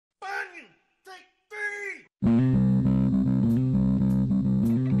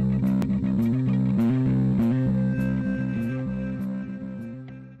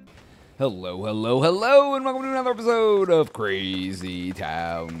Hello, hello, hello, and welcome to another episode of Crazy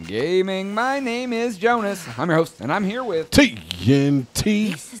Town Gaming. My name is Jonas. I'm your host, and I'm here with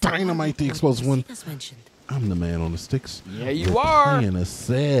TNT Dynamite, the explosive one. I'm the man on the sticks. Yeah, you are. Playing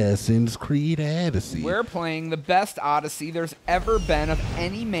Assassin's Creed Odyssey. We're playing the best Odyssey there's ever been of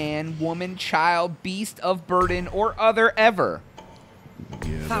any man, woman, child, beast of burden, or other ever.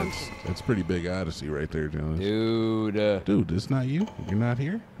 Yeah, that's pretty big Odyssey right there, Jonas. Dude, it's not you. You're not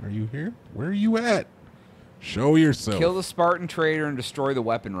here. Are you here? Where are you at? Show yourself. Kill the Spartan trader and destroy the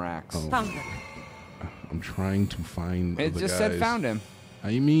weapon racks. Oh. Found them. I'm trying to find It the just guys. said found him.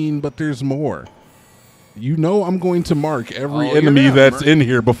 I mean, but there's more. You know I'm going to mark every Oh, enemy you're that's in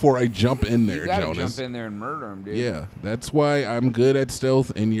here before I jump in there, You gotta Jonas. jump in there and murder him, dude. Yeah, that's why I'm good at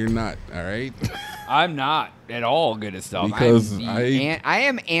stealth and you're not, all right? I'm not at all good at stealth. Because I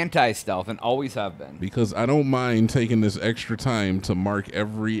am anti-stealth and always have been. Because I don't mind taking this extra time to mark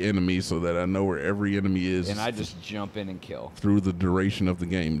every enemy so that I know where every enemy is. And I just jump in and kill. Through the duration of the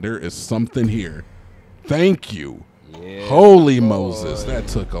game. There is something here. Thank you. Yeah, Holy boy. Moses, that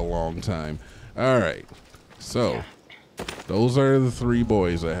took a long time. All right. So, those are the 3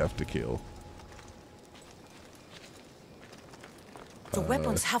 boys I have to kill. The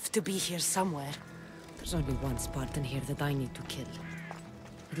weapons have to be here somewhere. There's only one Spartan here that I need to kill.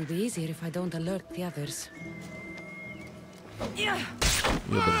 It'll be easier if I don't alert the others. Yeah,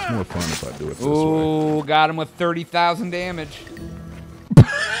 but it's more fun if I do it this way. Ooh, got him with 30,000 damage.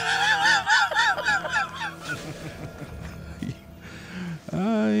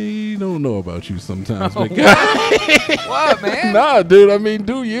 I don't know about you sometimes, big guy. What, man? Nah, dude, I mean,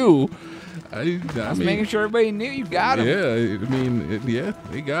 do you. I was mean, making sure everybody knew you got him. Yeah, I mean, yeah,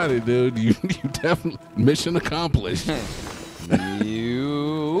 they got it, dude. You definitely, mission accomplished.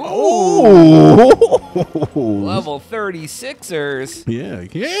 You. Oh! Level 36ers. Yeah, I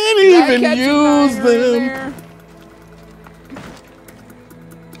Did can't I even catch a use niner in them. there?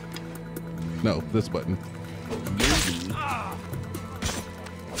 No, this button.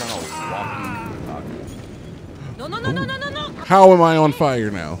 No, no, no, no, no, no, no! How am I on fire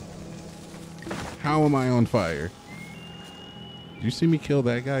now? How am I on fire? Did you see me kill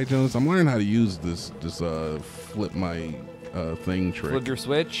that guy, Jones? I'm learning how to use this flip my thing trick. Flip your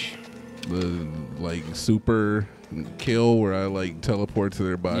switch. The like super kill where I like teleport to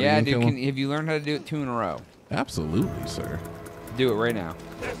their body. Yeah, and dude. kill 'em? Have you learned how to do it 2 in a row? Absolutely, sir. Do it right now.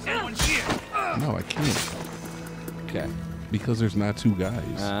 No, I can't Okay. because there's not 2 guys.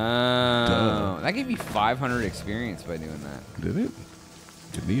 Oh, that gave me 500 experience by doing that. Did it?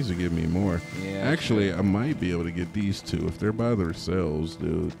 It needs to give me more. Yeah. Actually, I might be able to get these 2 if they're by themselves,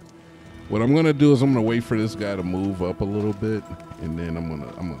 dude. What I'm gonna do is I'm gonna wait for this guy to move up a little bit, and then I'm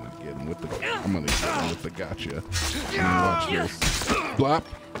gonna get him with the gotcha. And watch this. Blop.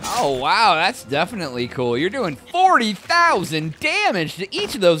 Oh, wow, that's definitely cool. You're doing 40,000 damage to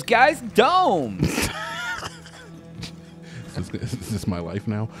each of those guys' domes. Is this my life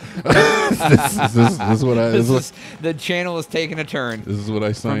now? is this what I? The channel is taking a turn. This is what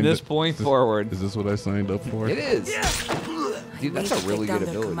I signed From this up- point forward. Is this what I signed up for? It is. Dude, that's a really good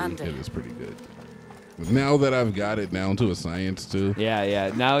ability. It is pretty good. Now that I've got it down to a science too. Yeah,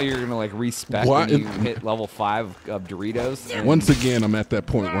 yeah. Now you're gonna like respec What? when you hit level 5 of Doritos. and Once again, I'm at that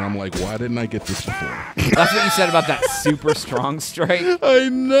point where I'm like, why didn't I get this before? That's what you said about that super strong strike. I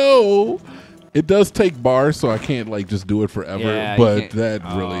know. It does take bars, so I can't like just do it forever. Yeah, you but can't- that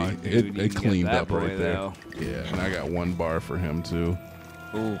Oh, really dude, you it can cleaned get that up boy, right there. though. Yeah, and I got 1 bar for him too.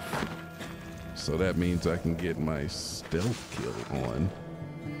 Oof. So that means I can get my stealth kill on.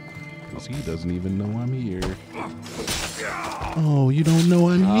 Because he doesn't even know I'm here. Oh, you don't know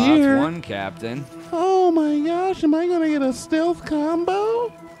I'm here? That's one captain. Oh my gosh, am I going to get a stealth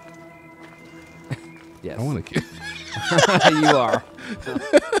combo? Yes. I want to kill. You are.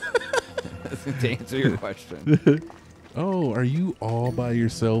 To answer your question. Oh, are you all by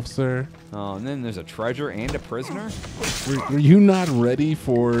yourself, sir? Oh, and then there's a treasure and a prisoner? Were you not ready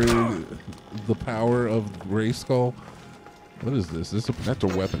for the power of Grayskull? What is this? That's a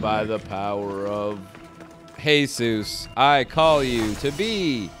weapon. By the power of Jesus, I call you to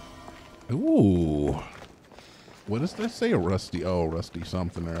be. Ooh. What does that say? A rusty. Oh, rusty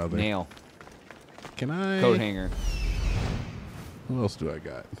something or other. Nail. Can I? Coat hanger. Who else do I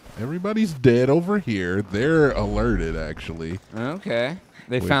got? Everybody's dead over here. They're alerted, actually. Okay.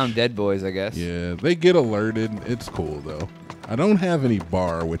 They found dead boys, I guess. Yeah, they get alerted. It's cool, though. I don't have any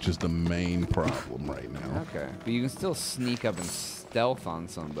bar, which is the main problem right now. Okay. But you can still sneak up and stealth on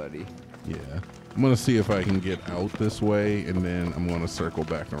somebody. Yeah. I'm going to see if I can get out this way, and then I'm going to circle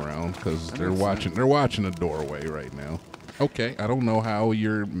back around, because they're watching a doorway right now. Okay, I don't know how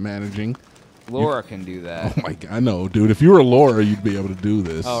you're managing. Laura can do that. Oh my god, I know, dude. If you were Laura, you'd be able to do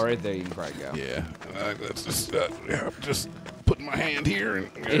this. Oh, right there, you can probably go. Yeah, that's just putting my hand here and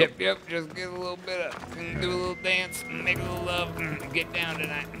Yep. Just get a little bit of, do a little dance, make a little love, get down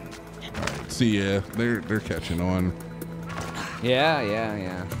tonight. All right. See, yeah, they're catching on.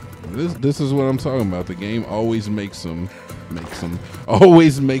 Yeah. This is what I'm talking about. The game always makes them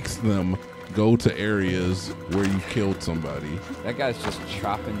go to areas where you killed somebody. That guy's just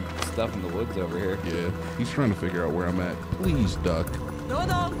chopping stuff in the woods over here. Yeah, he's trying to figure out where I'm at. Please, duck. No!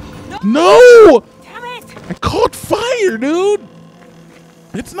 No! Damn it! I caught fire, dude.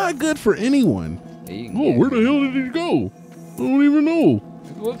 It's not good for anyone. Yeah, you can Oh, get where it. the hell did he go? I don't even know.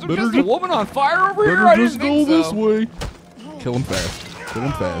 Was there Better just a just- woman on fire over here? Better I just didn't go think this so. way. Kill him fast. Kill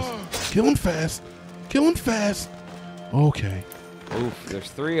him fast. Kill him fast. Kill him fast. Okay. Oof, there's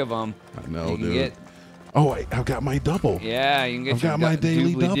 3 of them. I know, You can dude. get, Oh, I've got my double. yeah, you can get I've your got my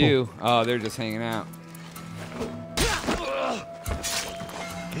daily double. doobly-doo. Oh, they're just hanging out.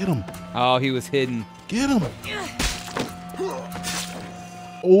 Get him. Oh, he was hidden. Get him.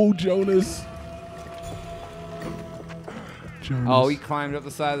 Oh, Jonas. Oh, he climbed up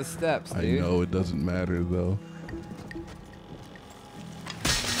the side of the steps, I dude. know, it doesn't matter, though.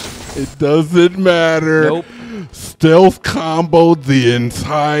 It doesn't matter. Nope. Stealth comboed the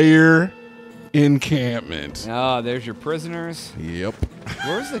entire encampment. Oh, there's your prisoners. Yep.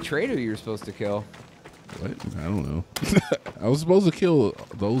 Where's the traitor you were supposed to kill? What? I don't know. I was supposed to kill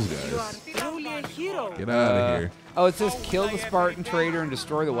those guys. Truly a hero. Get out of here. Oh, it says kill the Spartan traitor and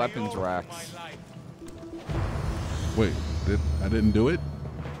destroy the weapons racks. Wait, I didn't do it?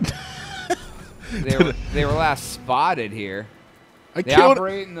 They were last spotted here. I They killed.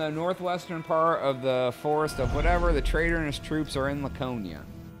 operate in the northwestern part of the forest of whatever. The traitor and his troops are in Laconia.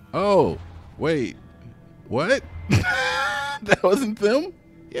 Oh, wait. What? That wasn't them?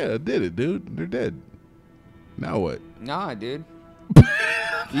 Yeah, I did it, dude. They're dead. Now what? Nah, dude.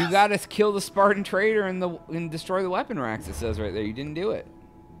 You gotta kill the Spartan traitor and destroy the weapon racks. It says right there. You didn't do it.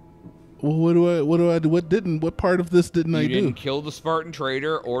 Well, what do I do? What part of this didn't I You do? didn't kill the Spartan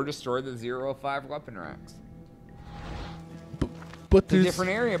traitor or destroy the 005 weapon racks. But It's a there's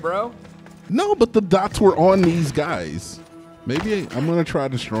different area, bro. no, but the dots were on these guys. Maybe I'm gonna try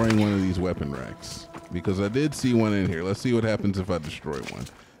destroying one of these weapon racks because I did see one in here. Let's see what happens if I destroy one.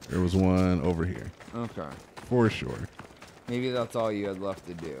 There was one over here Okay. for sure. Maybe that's all you had left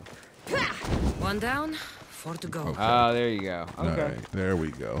to do. One down, 4 to go. Okay. Ah, there you go. Okay. All right, there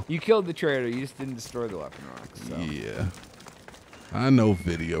we go. You killed the traitor. You just didn't destroy the weapon racks. So. Yeah, I know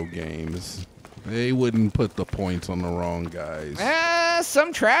video games. They wouldn't put the points on the wrong guys.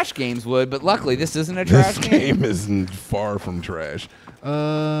 Some trash games would, but luckily this isn't a trash This game. game isn't far from trash.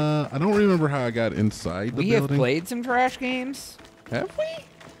 I don't remember how I got inside the We have building. played some trash games. Have we?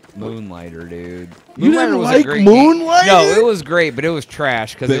 Moonlighter, dude. You Moonlighter didn't was a like great game. Moonlighter? No, it was great, but it was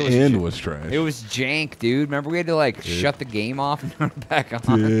trash because The it was end was trash. It was jank, dude. Remember we had to like shut the game off and turn it back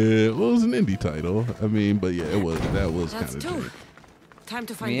on. Yeah, well, it was an indie title. I mean, but yeah, it was. That was kind That's of. 2. Time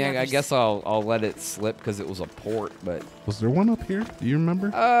to I find mean, the I others. guess I'll let it slip because it was a port, but Was there one up here? Do you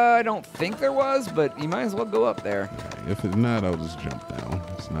remember? I don't think there was, but you might as well go up there. If it's not, I'll just jump down.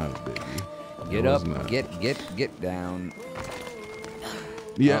 It's not a biggie. Get It was up, not. get down.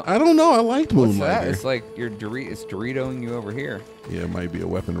 Yeah, I don't know. I liked What's that? Moonlighter. It's like it's Doritoing you over here. Yeah, it might be a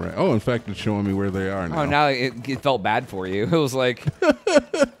weapon rack. Oh, in fact, it's showing me where they are now. Oh, now it felt bad for you. It was like,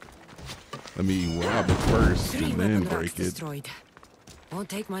 Let me rob it first 3 and then weapon racks break it. destroyed. Won't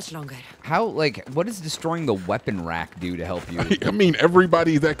take much longer. what does destroying the weapon rack do to help you? I mean,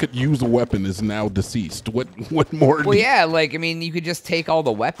 everybody that could use a weapon is now deceased. What more? Well, yeah, like, I mean, you could just take all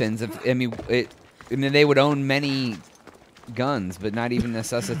the weapons. I mean, they would own many guns, but not even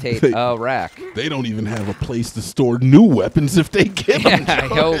necessitate a rack. They don't even have a place to store new weapons if they get them. Yeah,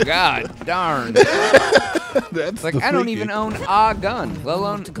 oh, God, darn. That's Like, the I don't thinking. even own a gun, let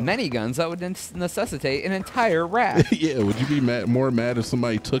alone many guns. That would necessitate an entire rack. Yeah, would you be more mad if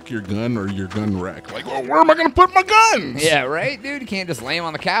somebody took your gun or your gun rack? Like, well, where am I going to put my guns? Yeah, right, dude? You can't just lay them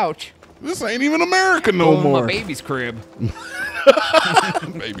on the couch. This ain't even America no Go more. in my baby's crib.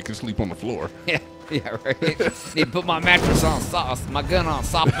 Baby can sleep on the floor. Yeah, right. Need to put my mattress on my gun on a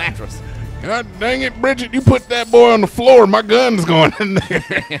soft mattress. God dang it, Bridget, you put that boy on the floor, my gun's going in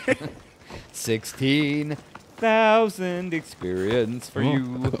there. 16,000 experience for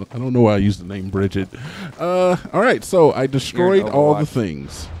you. I don't know why I used the name Bridget. All right, so I destroyed all the Overwatch.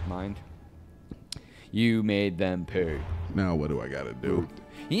 things. Mind. You made them pay. Now what do I got to do?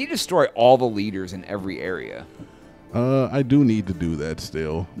 You need to destroy all the leaders in every area. I do need to do that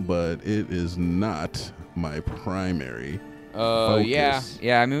still, but it is not my primary Yeah.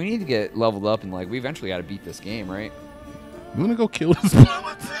 Yeah, I mean, we need to get leveled up and, like, we eventually got to beat this game, right? You want to go kill this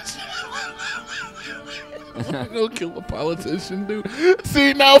politician? I want to go kill a politician, dude.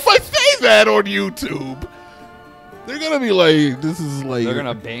 See, now if I say that on YouTube, they're going to be like, this is like... They're going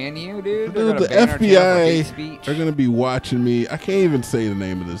to ban you, dude? Dude, the FBI are going to be watching me. I can't even say the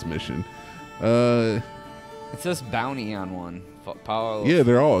name of this mission. It says bounty on one. Yeah,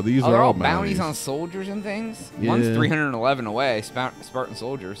 they're all. These are all bounties on soldiers and things. Yeah. One's 311 away. Spartan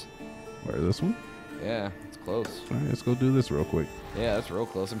soldiers. Where, this one? Yeah, it's close. All right, let's go do this real quick. Yeah, that's real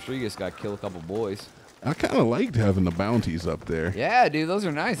close. I'm sure you just got to kill a couple boys. I kind of liked having the bounties up there. Yeah, dude, those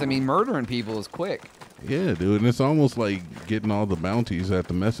are nice. I mean, murdering people is quick. Yeah, dude, and it's almost like getting all the bounties at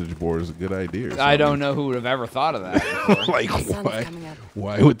the message board is a good idea. I don't know who would have ever thought of that before. Like,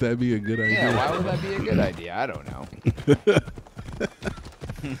 why would that be a good idea? Yeah, why would that be a good idea? I don't know.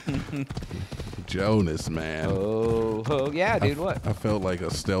 Jonas, man. Oh, yeah, dude, what? I felt like a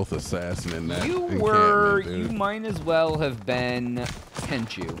stealth assassin in that. You might as well have been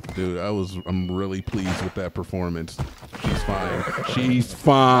Tenchu. Dude, I'm really pleased with that performance. She's fine. She's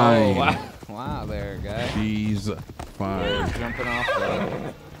fine. Oh, wow. Wow, there, guy. She's fine. Jumping off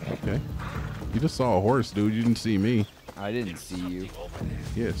the... Okay. You just saw a horse, dude. You didn't see me. I didn't see you.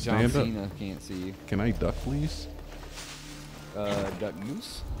 Yeah, John stand up. Cena can't see you. Can I duck, please? Duck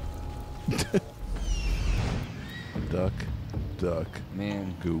goose? Duck,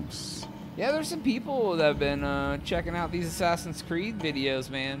 man, goose. Yeah, there's some people that have been checking out these Assassin's Creed videos,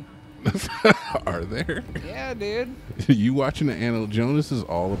 man. Are there? Yeah, dude. You watching the Jonas is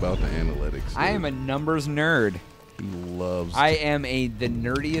all about the analytics. Dude. I am a numbers nerd. He loves. I am the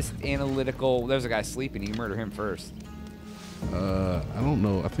nerdiest analytical. There's a guy sleeping. You murder him first. I don't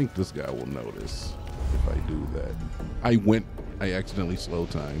know. I think this guy will notice if I do that. I accidentally slow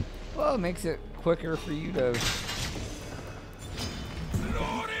time. Well, it makes it quicker for you to...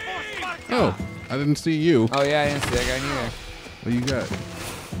 Oh, I didn't see you. Oh, yeah, I didn't see that guy neither. What you got?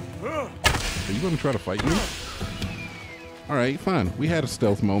 Are you going to try to fight me? All right, fine. We had a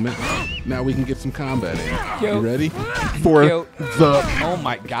stealth moment. Now we can get some combat in. You ready? For the... Oh,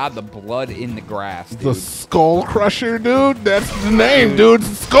 my God, the blood in the grass, dude. The Skull Crusher, dude? That's the name, dude.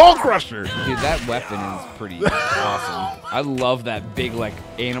 Skull Crusher. Dude, that weapon is pretty awesome. I love that big, like,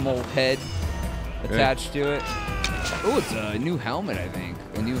 animal head attached to it. Oh, it's a new helmet, I think.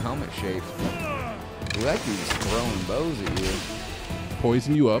 A new helmet shape. Ooh, that dude's throwing bows at you.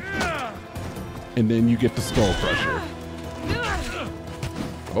 Poison you up. And then you get the Skull Crusher.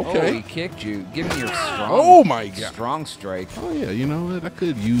 Okay. Oh, he kicked you. Give me your strong. Oh my God. Strong strike. Oh yeah, you know what? I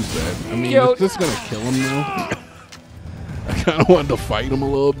could use that. I mean, it's just gonna kill him though. I kind of wanted to fight him a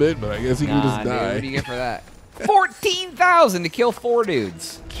little bit, but I guess he can just die. Dude, what do you get for that? 14,000 to kill 4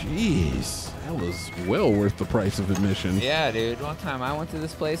 dudes. Jeez, that was well worth the price of admission. Yeah, dude. One time I went to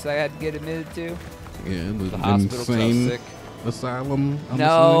this place I had to get admitted to. Yeah, the hospital. Insane Sick. asylum. I'm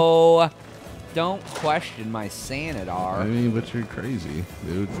no. Assuming. Don't question my sanity. I mean, but you're crazy,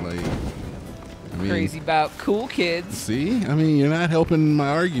 dude. Like, I mean, crazy about cool kids. See, I mean, you're not helping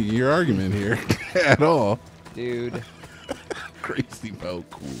your argument here at all, dude. Crazy about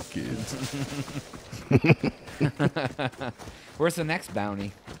cool kids. Where's the next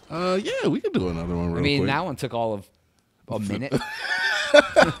bounty? Yeah, we could do another one. Real quick. That one took all of a minute.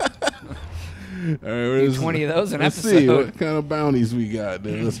 All right, 20 of those an episode. Let's see what kind of bounties we got,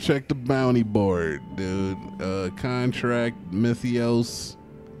 dude. Let's check the bounty board, dude. Contract, Mythios.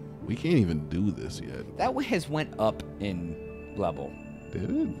 We can't even do this yet. That has went up in level.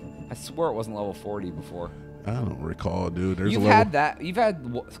 Did it? I swear it wasn't level 40 before. I don't recall, dude. There's You've had that. You've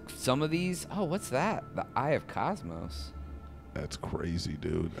had some of these. Oh, what's that? The Eye of Cosmos. That's crazy,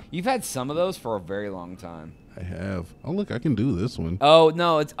 dude. You've had some of those for a very long time. I have. Oh, look, I can do this one. Oh,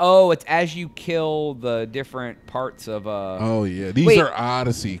 no, it's as you kill the different parts of Oh yeah, these are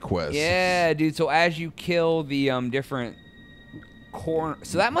Odyssey quests. Yeah, dude. So as you kill the different corner,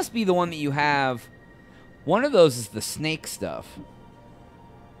 so that must be the one that you have. One of those is the snake stuff.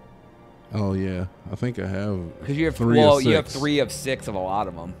 Oh yeah, I think I have. Because you have you have 3 of 6 of a lot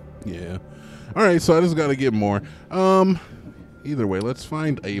of them. Yeah. All right, so I just got to get more. Either way, let's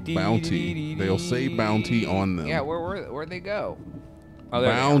find a bounty. They'll say bounty on them. Yeah, where'd they go? Oh,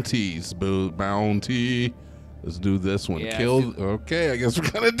 bounties, boo, bounty. Let's do this one. Yeah, Kill. Okay, I guess we're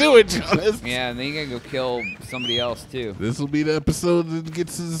gonna do it, Jonas. Yeah, and then you gotta go kill somebody else too. This will be the episode that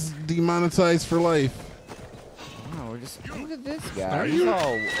gets us demonetized for life. Oh, we're just look at this guy. He's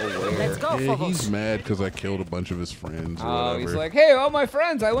all aware. Let's go, Yeah, Phobos. he's mad because I killed a bunch of his friends or Oh, whatever. he's like, hey, all my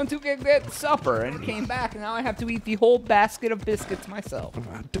friends, I went to get supper and came back, and now I have to eat the whole basket of biscuits myself.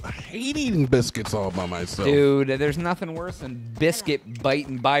 I hate eating biscuits all by myself. Dude, there's nothing worse than biscuit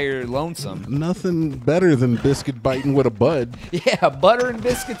biting by your lonesome. Nothing better than biscuit biting with a bud. Yeah, butter and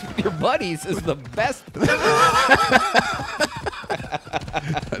biscuits with your buddies is the best.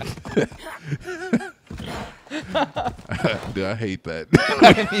 Dude, I hate that.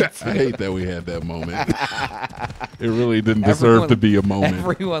 I hate that we had that moment. It really didn't deserve to be a moment.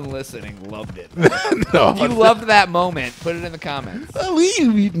 Everyone listening loved it. No, If you loved that moment, put it in the comments. I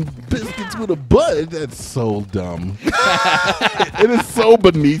leave eating biscuits with a bud. That's so dumb. It is so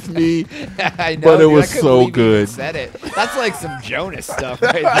beneath me. I know, But it dude, was I couldn't so believe you even good. said it. That's like some Jonas stuff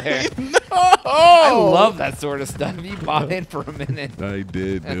right there. No! I love that sort of stuff. You bought in for a minute. I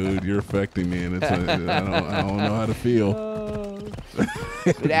did, dude. You're affecting me, and I don't know how to feel.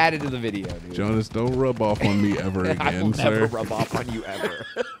 It added to the video, dude. Jonas, don't rub off on me ever I will again, never sir. rub off on you ever.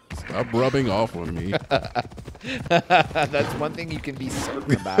 Stop rubbing off on me. That's one thing you can be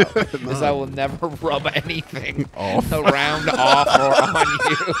certain about, is I will never rub anything Off. around, off, or on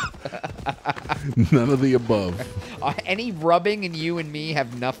you. None of the above. Any rubbing and you and me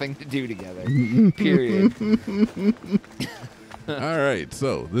have nothing to do together. Period. All right,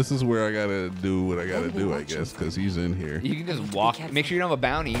 so this is where I gotta do what I gotta do, I guess, because he's in here. You can just walk. Make sure you don't have a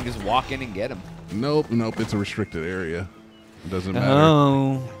bounty. You can just walk in and get him. Nope, it's a restricted area. It doesn't matter.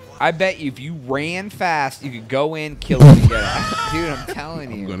 Oh. I bet you if you ran fast, you could go in, kill him, and get out. Dude, I'm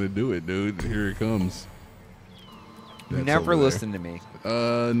telling you. I'm gonna do it, dude. Here it comes. That's Never over there. listen to me.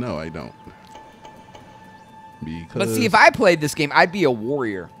 No, I don't. Because But see, if I played this game, I'd be a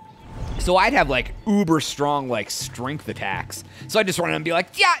warrior. So I'd have like uber strong like strength attacks. So I'd just run in and be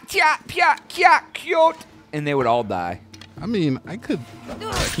like, tia, tia, pia, kia, cute, and they would all die. I mean, I could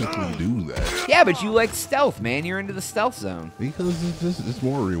technically do that Yeah, but you like stealth, man. You're into the stealth zone. because it's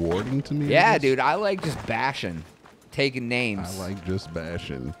more rewarding to me. I Yeah, guess. dude, I like just bashing, taking names. I like just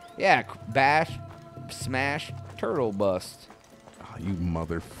bashing. Yeah, bash, smash, turtle bust. Oh, you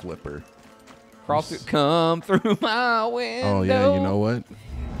mother flipper. Cross through, come through my window. Oh yeah, you know what?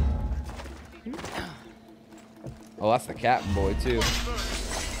 Oh, that's the captain boy too.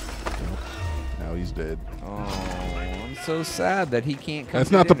 Now he's dead. Oh, I'm so sad that he can't come. That's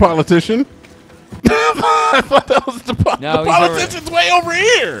get not the in there. politician. I thought that was the No, the he's over- politician's way over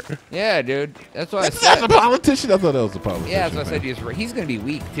here. Yeah, dude. That's what That's I not said. the politician. I thought that was the politician. Yeah, that's what I said. man. He's gonna be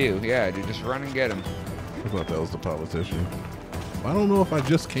weak too. Yeah, dude, just run and get him. I thought that was the politician. I don't know if I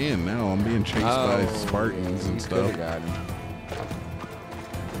just can now. I'm being chased by Spartans and you stuff. coulda got him.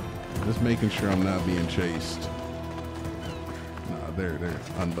 Just making sure I'm not being chased. Nah, they're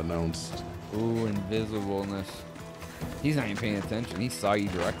unbeknownst. Ooh, invisibleness. He's not even paying attention. He saw you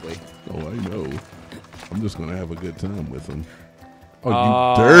directly. Oh, I know. I'm just gonna have a good time with them. Oh,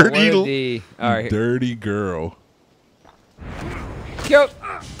 Oh, you dirty, where'd little, the- all right. dirty girl. Cute.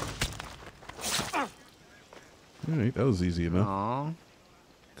 All right, that was easy enough. Aw.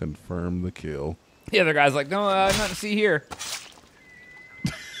 Confirm the kill. The other guy's like, no, nothing to see here.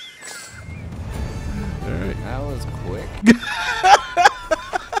 All right. That was quick.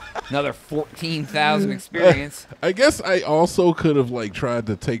 Another 14,000 experience. I guess I also could have like tried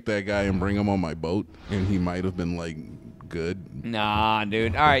to take that guy and bring him on my boat, and he might have been like good. Nah,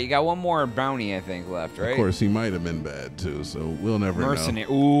 dude. All right, you got one more bounty, I think, left, right? Of course, he might have been bad too, so we'll never Mercenary.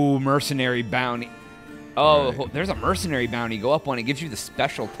 know. Ooh, mercenary bounty. Oh, Right. there's a mercenary bounty. Go up one. It gives you the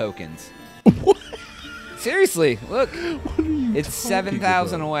special tokens. Seriously, look. What are you It's talking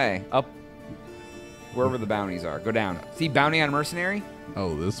 7,000 about? away. Up wherever the bounties are. Go down. See bounty on mercenary?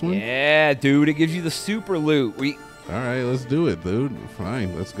 Oh, this one? Yeah, dude. It gives you the super loot. All right, let's do it, dude.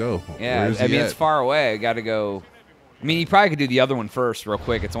 Fine, let's go. Yeah, Where's I he mean, at? it's far away. I got to go. I mean, you probably could do the other one first real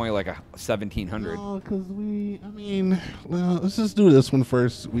quick. It's only like a 1,700. Oh, because well, let's just do this one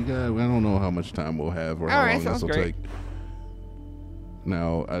first. I don't know how much time we'll have or how All right, long this sounds will great. take.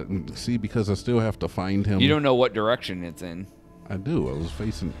 Now, see, because I still have to find him. You don't know what direction it's in. I do. I was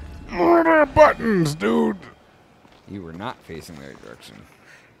facing. Murder buttons, dude. You were not facing the right direction.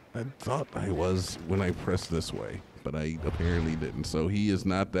 I thought I was when I pressed this way, but I apparently didn't. So he is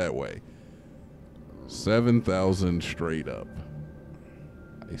not that way. 7,000 straight up.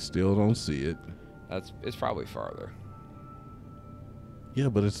 I still don't see it. It's probably farther. Yeah,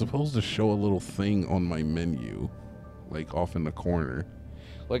 but it's supposed to show a little thing on my menu, like off in the corner.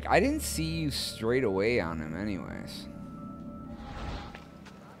 Like, I didn't see you straight away on him anyways.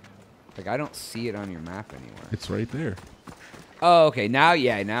 Like, I don't see it on your map anywhere. It's right there. Oh, okay. Now,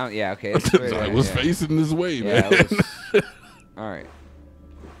 yeah, okay. It's I was facing this way, yeah, man. All right.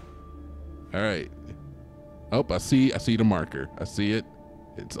 All right. Oh, I see the marker. I see it.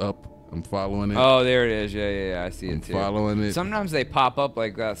 It's up. I'm following it. Oh, there it is. Yeah. I see it too. Following it. Sometimes they pop up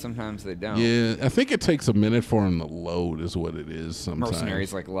like that. Sometimes they don't. Yeah, I think it takes a minute for them to load is what it is sometimes.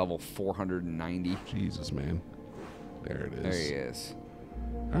 Mercenary's like level 490. Jesus, man. There it is. There he is.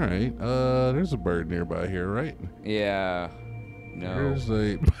 All right. There's a bird nearby here, right? Yeah. No. There's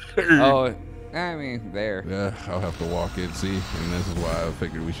a bird. Oh, I mean, there. Yeah, I'll have to walk it, see? And this is why I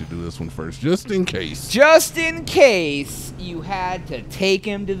figured we should do this one first, just in case. Just in case you had to take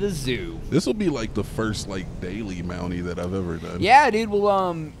him to the zoo. This will be like the first, like, daily Mountie that I've ever done. Yeah, dude.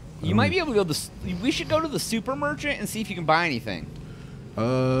 Well, you might be able to go to we should go to the super merchant and see if you can buy anything.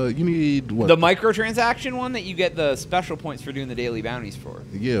 You need what? The microtransaction one that you get the special points for doing the daily bounties for.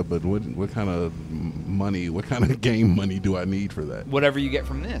 Yeah, but what kind of money, what kind of game money do I need for that? Whatever you get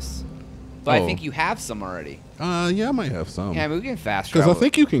from this. But I think you have some already. Yeah, I might have some. Yeah, I mean, we can fast travel. Because I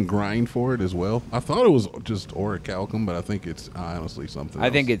think you can grind for it as well. I thought it was just orichalcum, but I think it's honestly something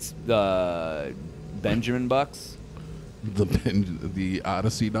else. think it's the Benjamin bucks. The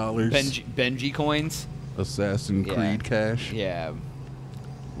Odyssey dollars. Benji coins. Assassin Creed cash. Yeah.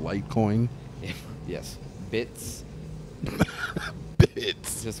 Litecoin. Yes. Bits.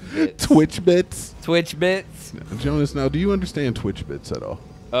 Bits. Just bits. Twitch bits. Twitch bits. Jonas, now do you understand Twitch bits at all?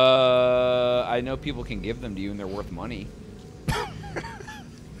 I know people can give them to you and they're worth money.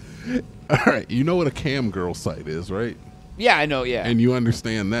 All right, you know what a cam girl site is, right? Yeah, I know, yeah. And you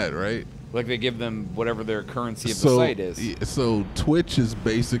understand that, right? Like they give them whatever their currency of the site is. So Twitch is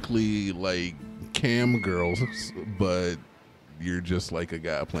basically like cam girls, but you're just like a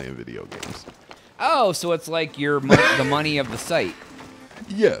guy playing video games. Oh, so it's like the money of the site.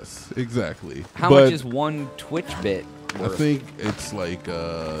 Yes, exactly. How much is one Twitch bit worth? I think it's like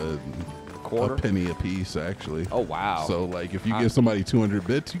quarter? a penny a piece, actually. Oh, wow. So, like, if you give somebody 200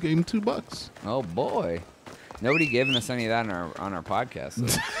 bits, you gave them $2. Oh, boy. Nobody giving us any of that on our podcast.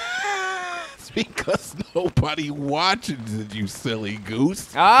 So. It's because nobody watches it, you silly goose.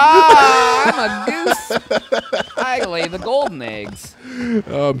 Ah, I'm a goose. I lay the golden eggs.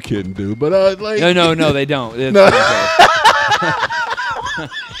 I'm kidding, dude. But, like... No, they don't. It's no.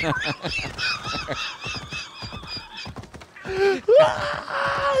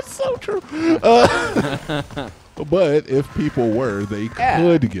 It's so true. But if people were, they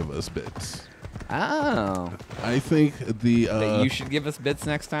could give us bits. Oh. I think that you should give us bits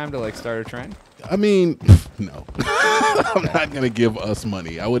next time to like start a trend? I mean, no. I'm not going to give us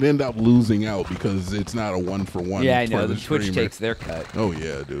money. I would end up losing out because it's not a one-for-one. Yeah, I know. The Twitch takes their cut. Oh,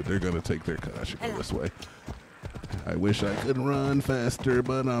 yeah, dude. They're going to take their cut. I should go this way. I wish I could run faster,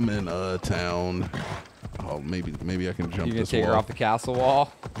 but I'm in a town. Oh, maybe I can jump this wall. You gonna take her off the castle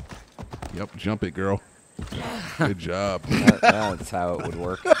wall? Yep, jump it, girl. Good job. That's how it would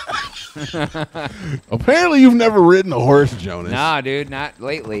work. Apparently, you've never ridden a horse, Jonas. Nah, dude, not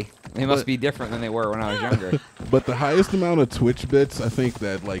lately. They must be different than they were when I was younger. But the highest amount of Twitch bits I think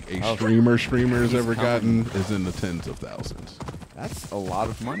that like a streamer has ever gotten is in the tens of thousands. That's a lot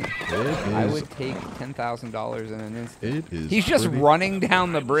of money. I would take $10,000 in an instant. It is. He's just running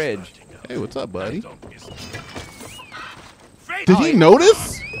down the bridge. Hey, what's up, buddy? Did he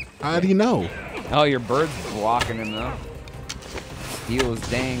notice? How'd he know? Oh, your bird's blocking him though. Steal his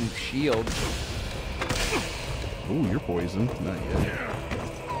dang shield. Ooh, you're poisoned. Not yet.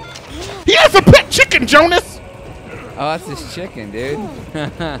 He has a pet chicken, Jonas! Oh, that's his chicken, dude.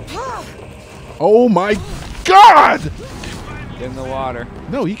 Oh my God! Get in the water.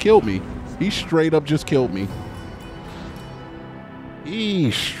 No, he killed me. He straight up just killed me.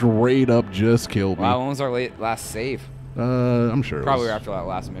 He straight up just killed me. Wow, when was our last save? I'm sure. Probably after that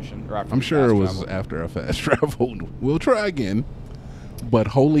last mission. Or after I'm sure it was after I fast traveled. We'll try again. But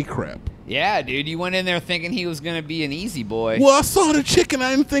holy crap. Yeah, dude, you went in there thinking he was going to be an easy boy. Well, I saw the chicken.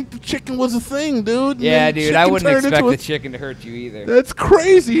 I didn't think the chicken was a thing, dude. Yeah, dude, I wouldn't expect the chicken to hurt you either. That's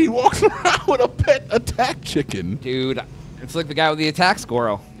crazy. He walks around with a pet attack chicken. Dude, it's like the guy with the attack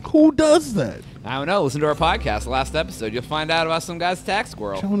squirrel. Who does that? I don't know. Listen to our podcast, the last episode. You'll find out about some guy's attack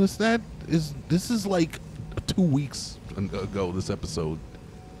squirrel. Jonas, this is like 2 weeks ago, this episode.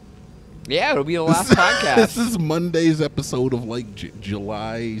 Yeah, it'll be the last podcast. This is Monday's episode of like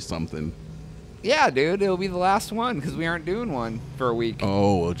July something. Yeah, dude, it'll be the last one because we aren't doing one for a week.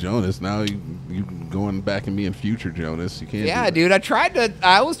 Oh, well, Jonas, now you going back and being future Jonas. You can't. Yeah, dude,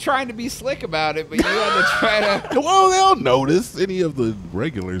 I was trying to be slick about it, but you had to try to. Well, they'll notice. Any of the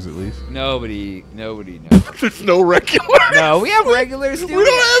regulars, at least. Nobody knows. There's no regulars. No, we have regulars, dude. We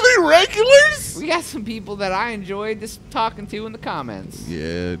don't have any regulars. We got some people that I enjoyed just talking to in the comments.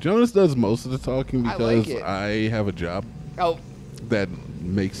 Yeah, Jonas does most of the talking I because like it. I have a job Oh, that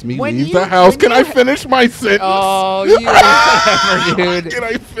makes me When leave you- the house. when Can you I ha- finish my sentence? oh, you whatever, dude. Can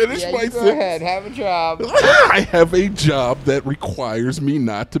I finish Yeah, my you go sentence? ahead, have a job. I have a job that requires me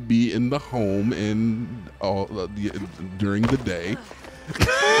not to be in the home during the day.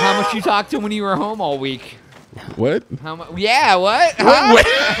 How much you talked to when you were home all week? What? How much? Yeah, what? Huh?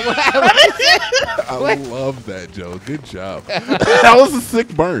 I love that, Joe. Good job. That was a sick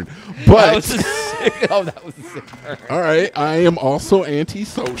burn. But That was a sick, oh, that was a sick burn. all right, I am also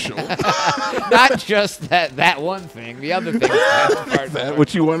antisocial. Not just that one thing. The other thing. Is that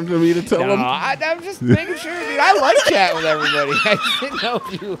what you wanted me to tell No, them? I'm just making sure, dude. I like chatting with everybody. I just didn't know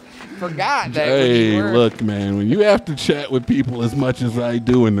if you forgot that. when Hey, you were, look, man, when you have to chat with people as much as I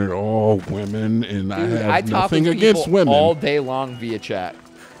do, and they're all women, and dude, I have I talk nothing with against people women. all day long via chat.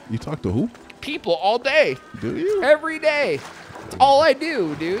 You talk to who? People all day, Do you? every day. It's all I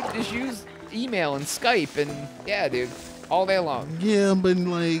do, dude. Just use email and Skype, and yeah, dude, all day long. Yeah, but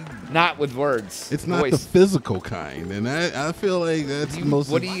like, Not with words. it's not the voice. physical kind, and I feel like that's You- most.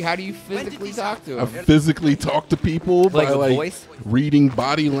 how do you physically talk to I them? physically talk to people Like by with like voice? reading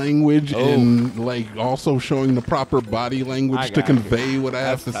body language Oh. and like also showing the proper body I language to got you. convey what I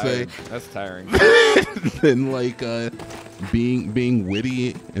have to say. That's tiring. And like being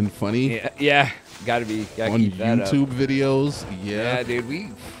witty and funny yeah. Gotta on keep that up. YouTube videos. Yeah, Yeah, dude,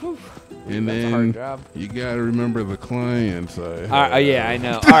 and that's a then hard job. you gotta remember the clients. Yeah, I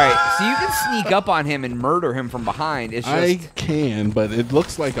know. All right, so you can sneak up on him and murder him from behind. It's just I can, but it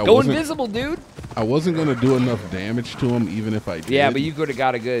looks like go wasn't. invisible, dude. I wasn't gonna do enough damage to him, even if I did. Yeah, but you could have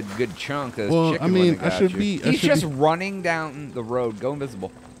got a good chunk. Of Well, chicken I mean, wouldn't have I got should you. be- I He's should just be- running down the road. Go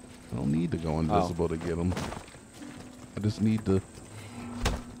invisible. I don't need to go invisible to get him. I just need to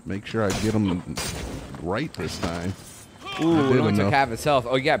make sure I get him right this time. Ooh, I it did only took enough. half his health.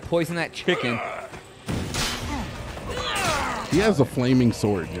 Oh, you got to poison that chicken. He has a flaming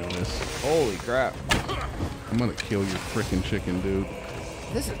sword, Jonas. Holy crap! I'm gonna kill your freaking chicken, dude.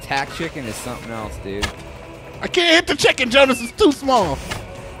 This attack chicken is something else, dude. I can't hit the chicken, Jonas. It's too small.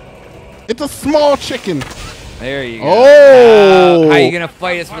 It's a small chicken. There you go. Oh! How you gonna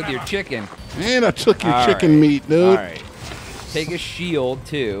fight us with your chicken? And I took your All chicken right. meat, dude. All right. Take a shield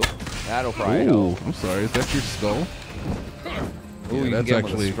too. That'll probably Ooh, help. I'm sorry. Is that your skull? Ooh, Yeah, you can that's get him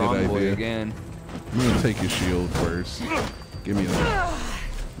with actually a a strong good boy idea. again. I'm gonna take your shield first. Give me that.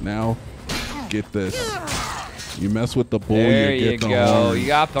 Now, get this. You mess with the bull, There you you get the go. horns. You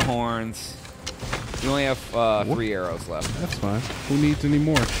got the horns. You only have 3 arrows left. That's fine. Who needs any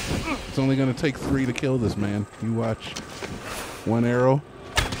more? It's only gonna take 3 to kill this man. You watch. 1 arrow.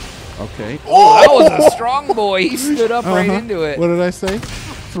 Okay. Oh, that was a strong boy. He stood up right into it. What did I say?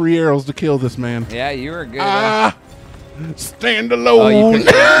 3 arrows to kill this man. Yeah, you were good. Ah! Stand Oh, alone. you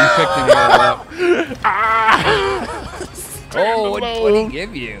picked an arrow up. Ah! Oh, what'd he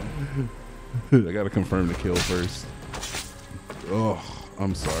give you? I gotta confirm the kill first. Oh,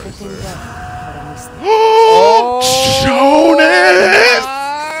 I'm sorry, sir. Oh, Jonas!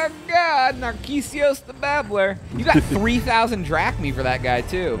 Oh, God. Narcisios the Babbler. You got 3,000 drachmae for that guy,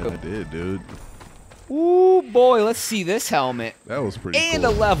 too. I did, dude. Ooh, boy. Let's see this helmet. That was pretty And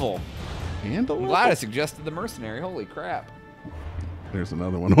cool. a level. And a I'm level? glad I suggested the mercenary. Holy crap. There's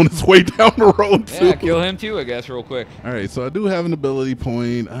another one on its way down the road, too. Yeah, kill him, too, I guess, real quick. All right, so I do have an ability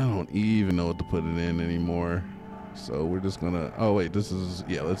point. I don't even know what to put it in anymore. So we're just gonna. Oh wait, this is.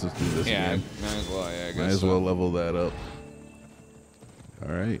 Yeah, let's just do this Yeah, again. might as well. Yeah, I guess Might as so. well level that up.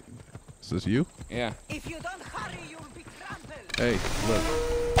 All right, is this you? Yeah. If you don't hurry, you'll be trampled. Hey,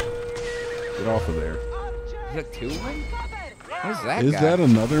 look. Get off of there. Is that 2 of them? Who's that Is guy? that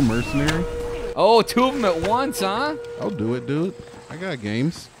another mercenary? Oh, 2 of them at once, huh? I'll do it, dude. I got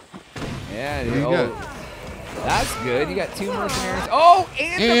games. Yeah, What dude. do you Oh, got? that's good. You got 2 mercenaries. Oh,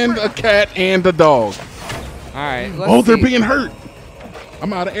 And a cat and a dog. All right. Let's Oh, they're see. being hurt.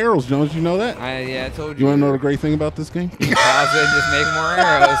 I'm out of arrows, Jones. You know that? Yeah, I told You you. want to know the great thing about this game? Pause it and just make more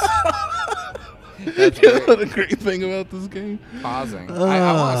arrows. That's You know great. the great thing about this game? Pausing.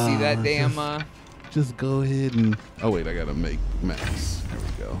 I want to see that damn. Just go ahead and. Oh wait, I gotta make max. There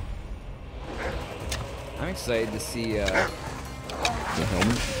we go. I'm excited to see. The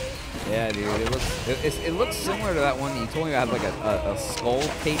helmet. Yeah, dude. It looks similar to that one that you told me about, like a skull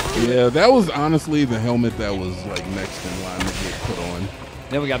tape to it. Yeah, that was honestly the helmet that was like next in line to get put on.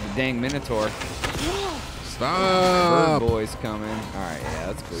 Then we got the dang Minotaur. Stop. Bird boy's coming. All right, yeah,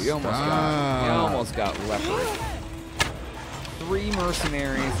 that's cool. You almost got leopard. 3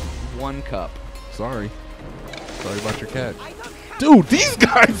 mercenaries, 1 cup. Sorry about your cat. Dude, these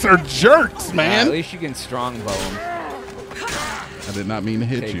guys are jerks, man. At least you can strongbow them. I did not mean to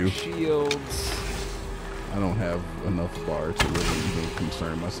hit Take you. shields. I don't have enough bar to really even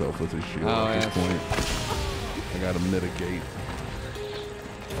concern myself with this shield at this point. I gotta mitigate.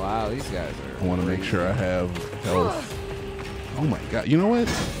 Wow, these guys are. I want to make sure I have health. Oh my god! You know what?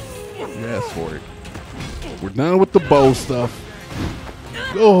 You asked for it. We're done with the bow stuff.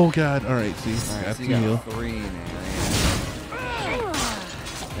 Oh god! All right, see, All right, got so the you heal. got 3 now.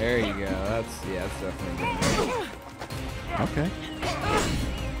 There you go. That's definitely good. Okay.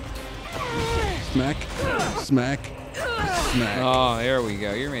 Smack, smack, smack. Oh, there we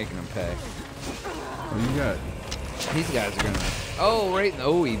go. You're making them pay. What you got? These guys are gonna. Oh, right.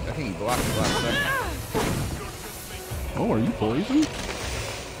 Oh, I think he blocked the last second. Oh, are you poisoned?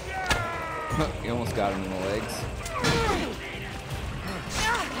 You almost got him in the legs.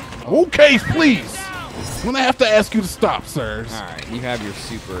 Okay, please. I'm gonna have to ask you to stop, sirs. All right, you have your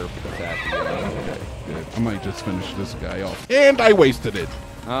super attack again. Good. I might just finish this guy off, and I wasted it.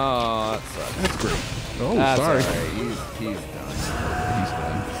 Oh, that sucks. That's great. Oh, That's sorry. all right. He's done. He's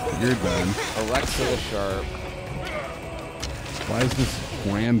done. You're done. Alexa the Sharp. Why is this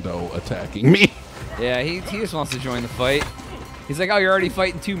rando attacking me? Yeah, he just wants to join the fight. He's like, oh, you're already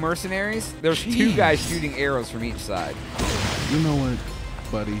fighting 2 mercenaries? There's 2 guys shooting arrows from each side. You know what,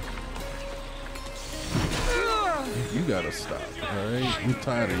 buddy? You gotta stop, alright? I'm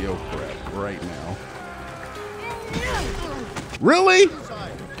tired of your crap right now. Really?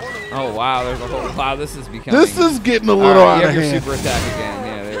 Oh, wow, there's a whole... Wow, this is becoming... This is getting a little out you of have your hand. super attack again.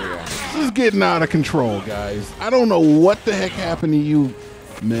 Yeah, there we go. This is getting out of control, guys. I don't know what the heck happened to you,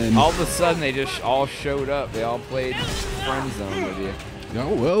 men. All of a sudden, they just all showed up. They all played friend zone with you.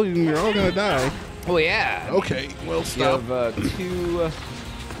 Oh, well, you're all gonna die. Oh, yeah. Okay, well, You stop. have 2...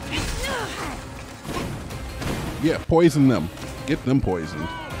 Yeah, poison them. Get them poisoned.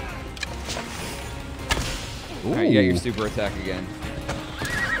 All right, you got your Ooh. super attack again.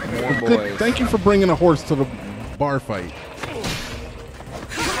 More Good. boys. Thank you for bringing a horse to the bar fight. All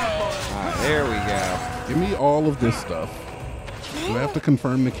right, there we go. Give me all of this stuff. Do I have to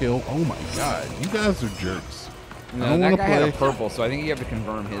confirm the kill? Oh my god, you guys are jerks. I No, don't that want guy to had a play. purple, so I think you have to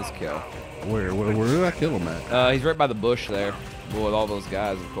confirm his kill. Where did I kill him at? He's right by the bush there. Well, with all those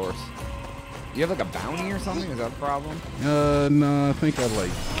guys, of course. You have like a bounty or something? Is that a problem? No, I think I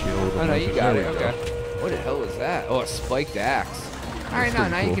like killed him. Oh, no, you got it. There we Okay. go. What the hell is that? Oh, a spiked axe. All right, now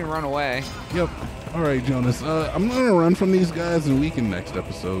pretty you cool. can run away. Yep. All right, Jonas. I'm gonna run from these guys and weaken next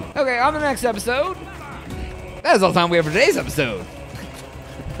episode. Okay, on the next episode, that is all the time we have for today's episode.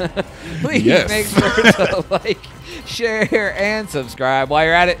 Please Yes. make sure to like, share, and subscribe. While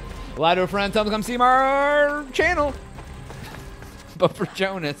you're at it, lie to a friend, tell them to come see our channel. But for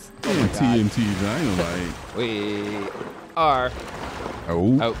Jonas, oh my God, TNT Dynamite. we are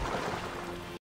Oh. out.